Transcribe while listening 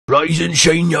Rise and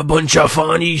shine, you bunch of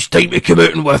fannies. Time to come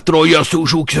out and withdraw your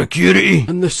social security.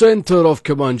 In the centre of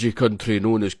Comanche country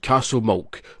known as Castle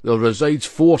Milk, there resides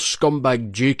 4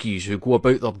 scumbag jakies who go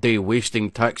about their day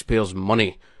wasting taxpayers'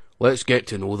 money. Let's get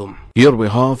to know them. Here we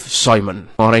have Simon.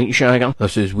 Alright, Shagger.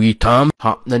 This is wee Tam.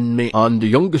 Happening, mate. And the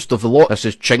youngest of the lot, this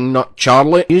is Chingnut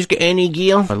Charlie. Who's got any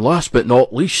gear? And last but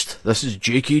not least, this is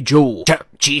Jakey Joe. Chip,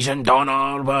 cheese and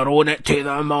doner, we're on it to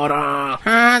the morrow.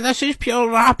 This is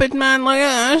pure rapid, man, look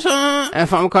at this,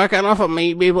 If I'm quick enough, I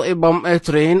might be able to bump the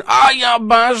train. You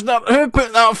bastard! Who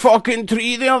put that fucking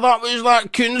tree there? That was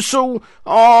that council.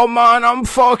 Oh, man, I'm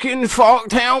fucking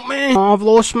fucked, help me. I've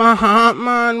lost my hat,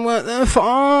 man, what the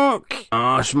fuck?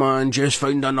 Man, just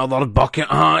found another bucket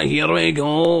hat, here we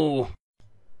go.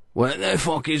 What the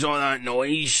fuck is all that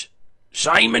noise?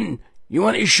 Simon, you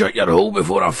want to shut your hole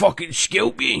before I fucking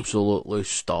scalp you? Absolutely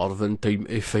starving, time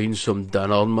to find some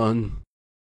dinner, man.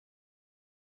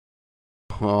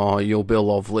 Oh, you'll be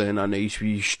lovely in a nice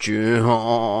wee stew.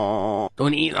 Oh.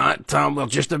 Don't eat that, Tam, we're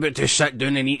just about to sit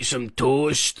down and eat some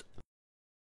toast.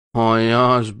 Oh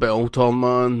yeah, it's belter,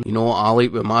 man. You know what I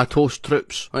like with my toast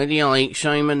trips? What do you like,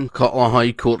 Simon? Couple of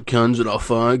high court cans and a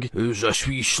fag. Who's this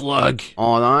wee slag?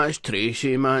 Oh, that's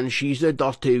Tracy, man. She's the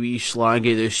dirty wee slag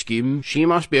of the scheme. She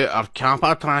must be out her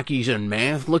kappa trackies and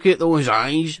meth. Look at those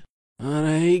eyes.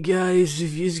 Alright guys,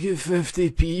 if yous get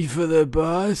 50p for the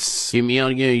bus. Come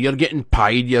here, you're getting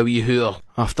pied, you wee whore.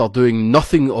 After doing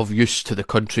nothing of use to the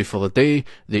country for the day,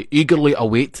 they eagerly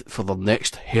await for their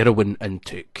next heroin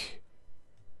intake.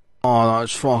 Oh,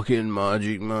 that's fucking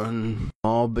magic, man.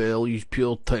 Oh, belly's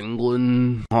pure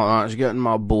tingling. Oh, that's getting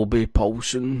my bobby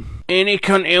pulsing. Any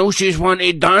cunt else just want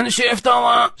to dance after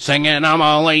that? Singing I'm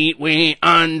a lightweight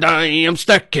and I am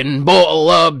sticking.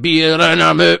 Bottle of beer and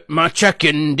I'm out my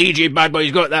chicken. DJ Bad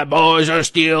Boy's got that buzz of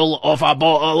steel off a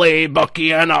bottle of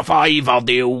Bucky and a $5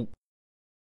 deal.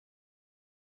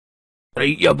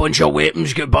 Right, you bunch of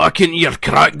weapons, get back into your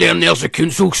crack there, and there's the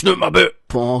council snooting about.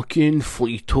 Fucking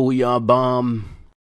fleeto, ya bam.